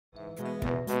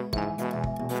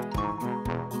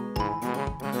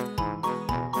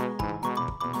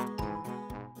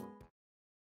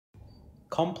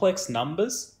complex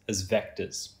numbers as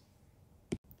vectors.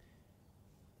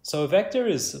 So a vector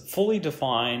is fully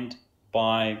defined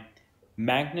by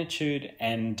magnitude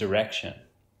and direction.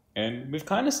 And we've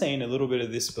kind of seen a little bit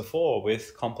of this before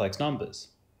with complex numbers.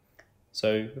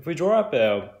 So if we draw up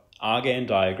our Argand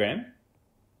diagram,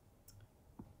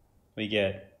 we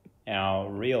get our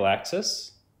real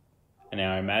axis and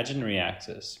our imaginary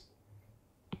axis.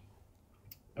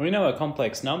 And we know a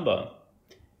complex number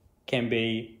can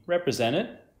be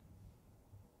represented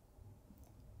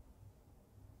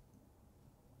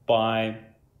by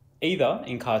either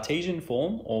in Cartesian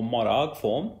form or mod-arg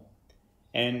form,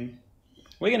 and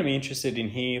we're going to be interested in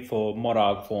here for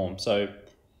mod-arg form. So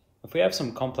if we have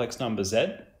some complex number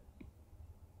z,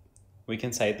 we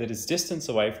can say that its distance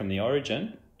away from the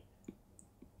origin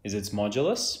is its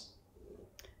modulus,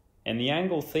 and the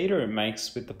angle theta it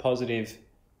makes with the positive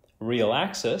real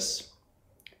axis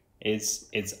is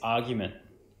its argument.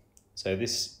 So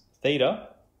this theta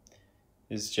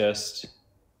is just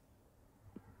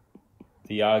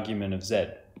the argument of z.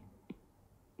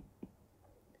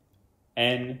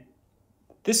 And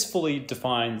this fully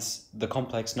defines the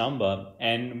complex number,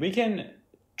 and we can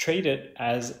treat it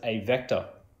as a vector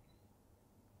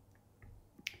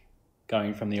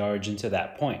going from the origin to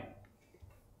that point.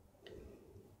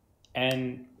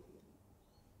 And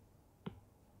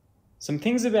some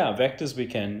things about vectors we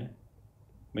can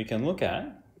look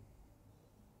at,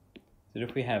 that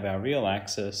if we have our real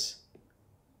axis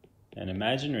and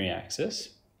imaginary axis,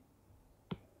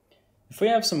 if we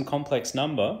have some complex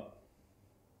number,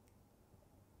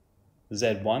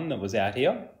 z1 that was out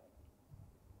here,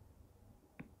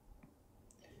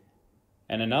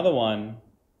 and another one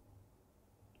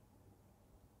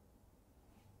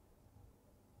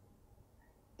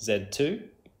z2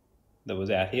 that was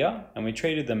out here, and we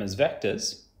treated them as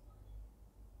vectors,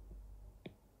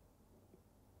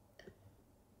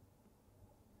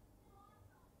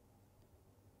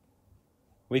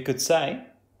 we could say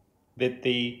that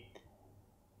the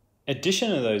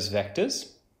addition of those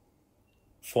vectors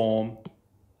form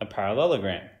a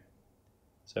parallelogram.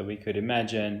 So we could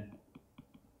imagine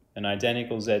an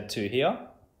identical z2 here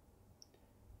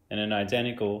and an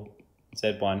identical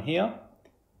z1 here,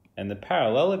 and the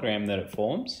parallelogram that it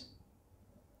forms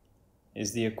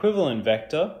is the equivalent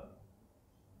vector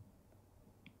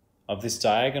of this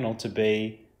diagonal to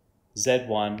be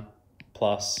z1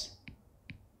 plus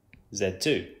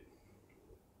z2.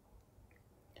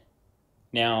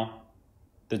 Now,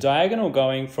 the diagonal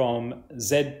going from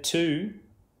z2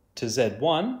 to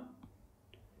z1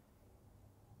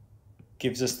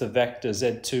 gives us the vector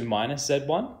z2 minus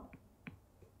z1.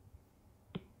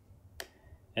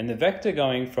 And the vector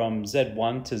going from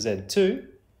z1 to z2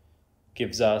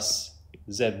 gives us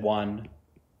z1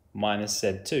 minus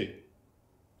z2.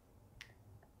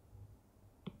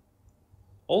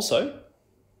 Also,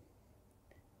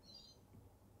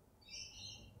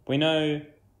 we know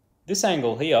this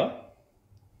angle here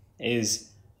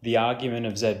is the argument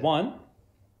of z1.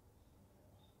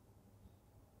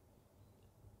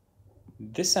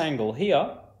 This angle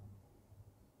here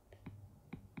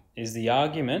is the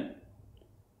argument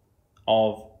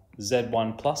of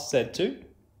z1 plus z2.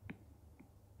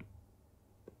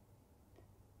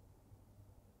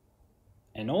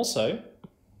 And also,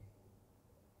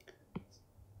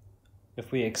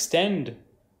 if we extend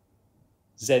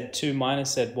z2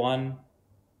 minus z1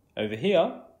 over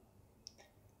here,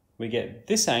 we get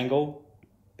this angle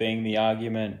being the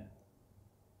argument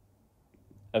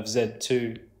of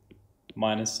z2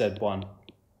 minus z1.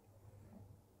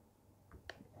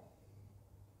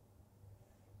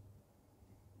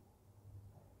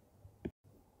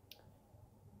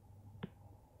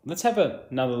 Let's have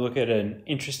another look at an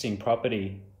interesting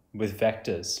property with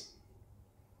vectors.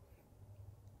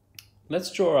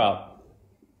 Let's draw up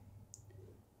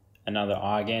another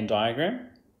Argand diagram.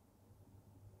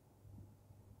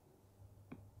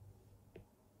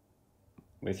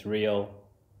 With real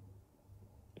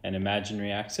and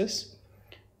imaginary axis.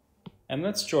 And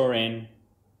let's draw in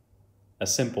a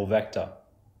simple vector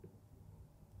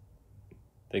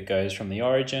that goes from the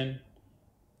origin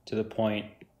to the point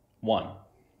 1.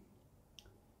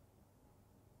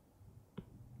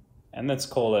 And let's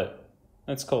call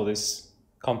this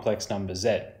complex number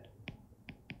z.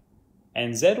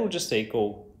 And z will just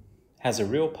has a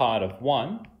real part of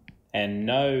 1 and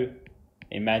no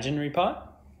imaginary part.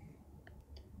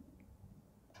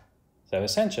 So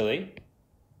essentially,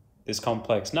 this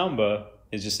complex number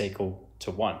is just equal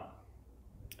to 1.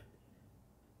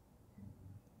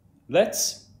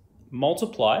 Let's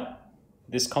multiply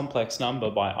this complex number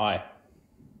by I.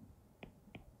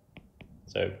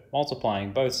 So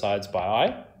multiplying both sides by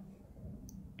I,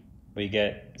 we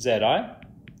get zi.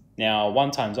 Now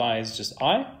 1 times I is just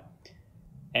I,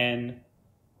 and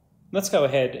let's go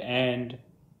ahead and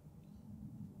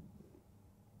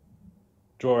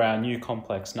draw our new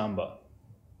complex number.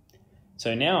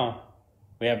 So now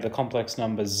we have the complex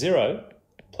number 0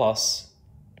 plus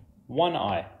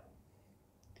 1i.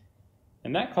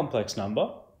 And that complex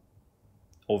number,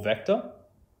 or vector,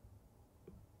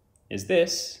 is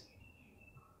this,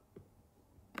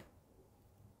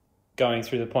 going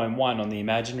through the point 1 on the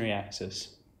imaginary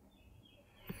axis.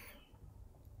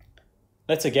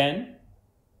 Let's again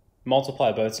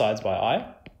multiply both sides by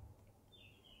I.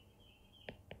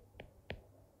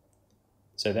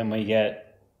 So then we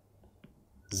get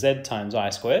z times I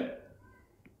squared,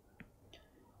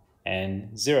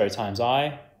 and 0 times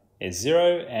I is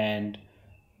 0, and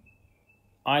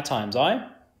I times I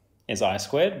is I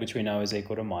squared, which we know is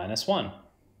equal to minus 1.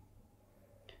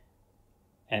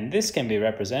 And this can be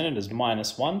represented as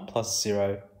minus 1 plus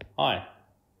 0i.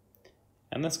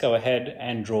 And let's go ahead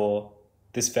and draw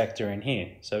this vector in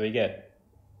here. So we get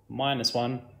minus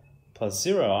 1 plus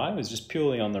 0i, was just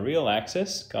purely on the real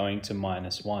axis, going to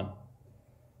minus 1.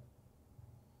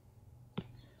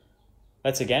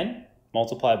 Let's again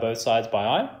multiply both sides by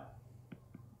I.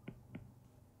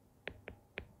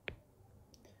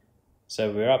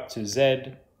 So we're up to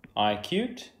zi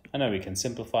cubed. I know we can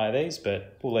simplify these,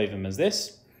 but we'll leave them as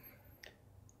this.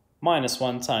 Minus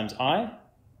 1 times I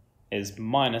is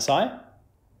minus I,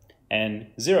 and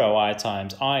 0i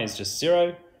times I is just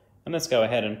 0. And let's go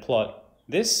ahead and plot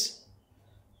this,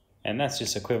 and that's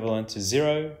just equivalent to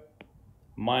 0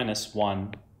 minus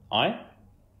 1i.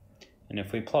 And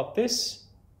if we plot this,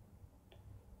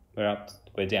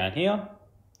 we're down here,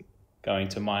 going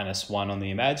to minus 1 on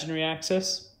the imaginary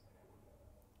axis.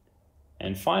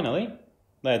 And finally,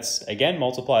 let's again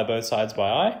multiply both sides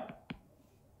by I.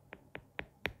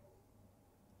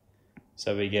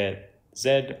 So we get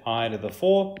zi to the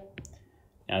 4.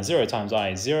 Now 0 times I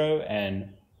is 0,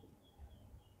 and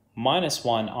minus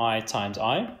 1i times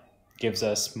I gives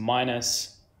us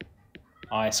minus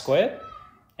I squared.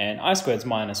 And I squared is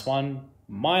minus 1.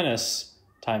 Minus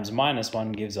times minus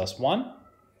 1 gives us 1.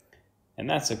 And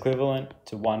that's equivalent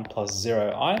to 1 plus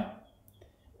 0i.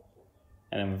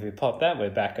 And then if we plot that,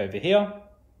 we're back over here,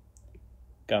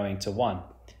 going to 1.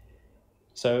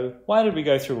 So why did we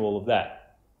go through all of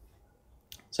that?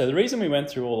 So the reason we went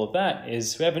through all of that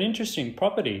is we have an interesting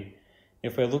property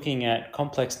if we're looking at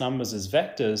complex numbers as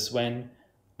vectors. When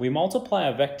we multiply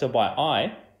a vector by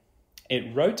I,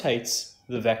 it rotates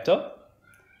the vector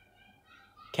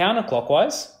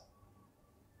counterclockwise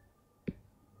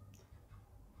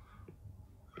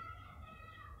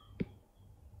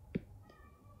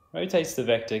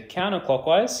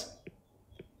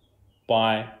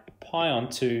by pi on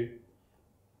 2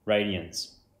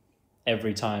 radians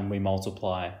every time we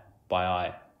multiply by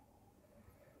I.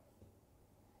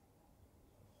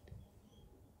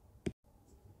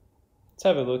 Let's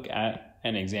have a look at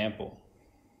an example.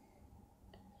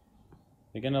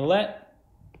 We're going to let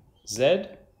Z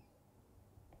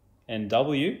and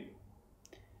W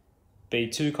be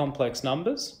 2 complex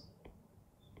numbers.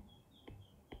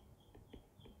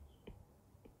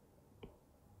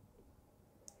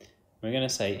 We're going to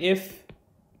say if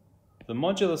the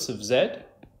modulus of Z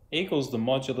equals the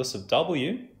modulus of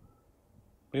W,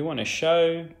 we want to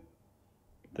show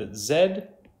that Z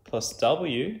plus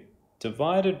W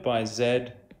divided by Z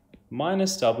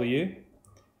minus W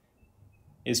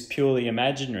is purely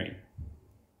imaginary.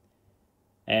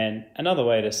 And another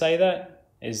way to say that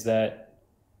is that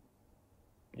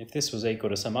if this was equal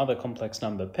to some other complex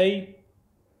number P,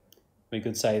 we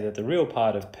could say that the real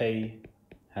part of P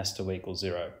has to equal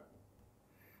 0.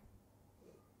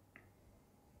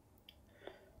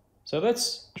 So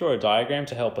let's draw a diagram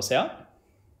to help us out.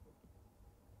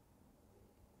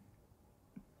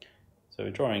 So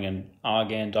we're drawing an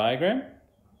Argand diagram,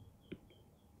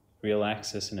 real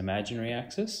axis and imaginary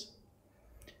axis.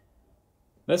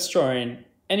 Let's draw in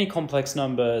any complex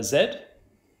number Z,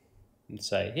 and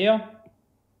say here,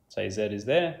 say Z is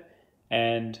there,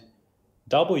 and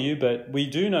W, but we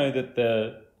do know that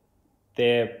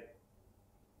their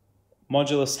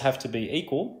modulus have to be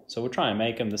equal, so we'll try and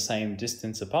make them the same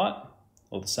distance apart,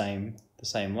 or the same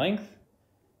length.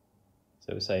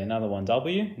 So we'll say another one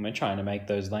W, and we're trying to make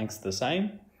those lengths the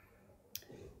same.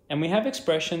 And we have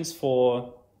expressions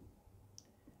for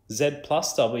Z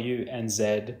plus W and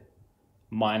Z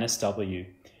minus W.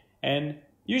 And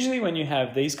usually when you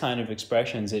have these kind of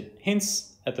expressions, it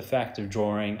hints at the fact of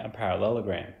drawing a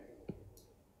parallelogram.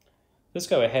 Let's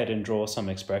go ahead and draw some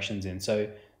expressions in. So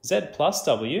Z plus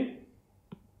W,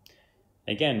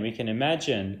 again, we can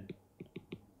imagine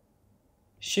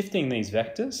shifting these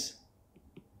vectors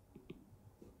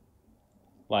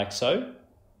like so,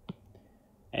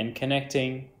 and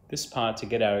connecting this part to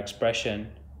get our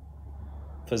expression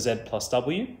for z plus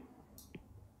w.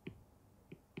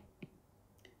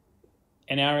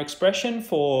 And our expression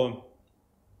for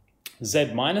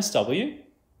z minus w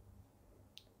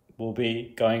will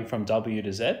be going from w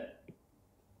to z.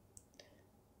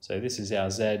 So this is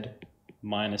our z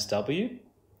minus w.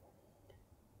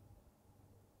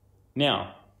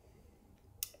 Now,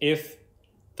 if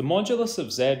the modulus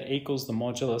of z equals the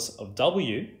modulus of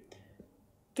w,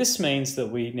 this means that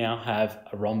we now have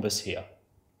a rhombus here.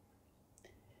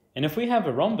 And if we have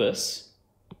a rhombus,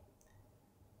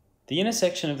 the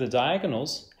intersection of the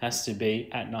diagonals has to be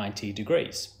at 90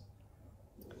 degrees,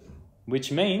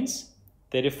 which means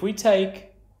that if we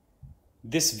take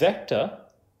this vector,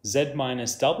 z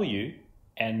minus w,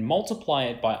 and multiply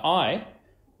it by I,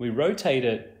 we rotate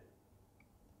it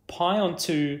pi on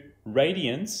 2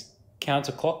 radians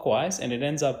counterclockwise, and it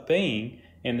ends up being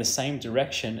in the same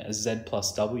direction as z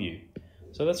plus w.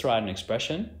 So let's write an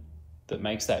expression that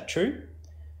makes that true.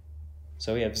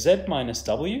 So we have z minus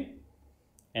w,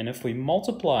 and if we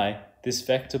multiply this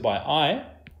vector by I,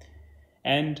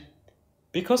 and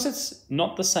because it's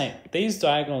not the same, these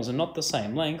diagonals are not the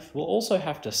same length, we'll also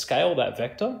have to scale that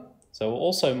vector. So we'll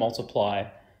also multiply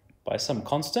by some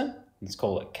constant, let's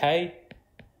call it k,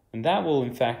 and that will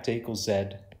in fact equal z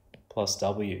plus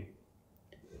w.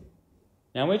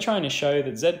 Now we're trying to show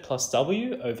that z plus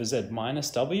w over z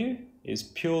minus w is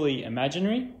purely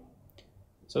imaginary.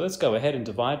 So let's go ahead and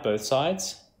divide both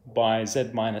sides by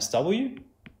z minus w.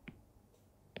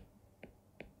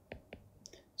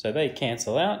 So they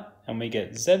cancel out, and we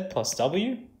get z plus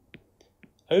w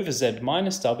over z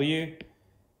minus w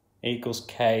equals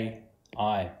ki.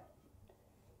 And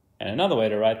another way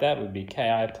to write that would be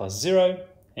ki plus 0,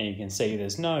 and you can see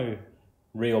there's no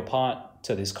real part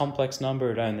to this complex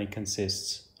number, it only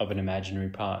consists of an imaginary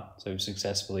part. So we've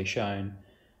successfully shown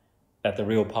that the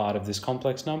real part of this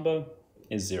complex number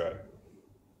is 0.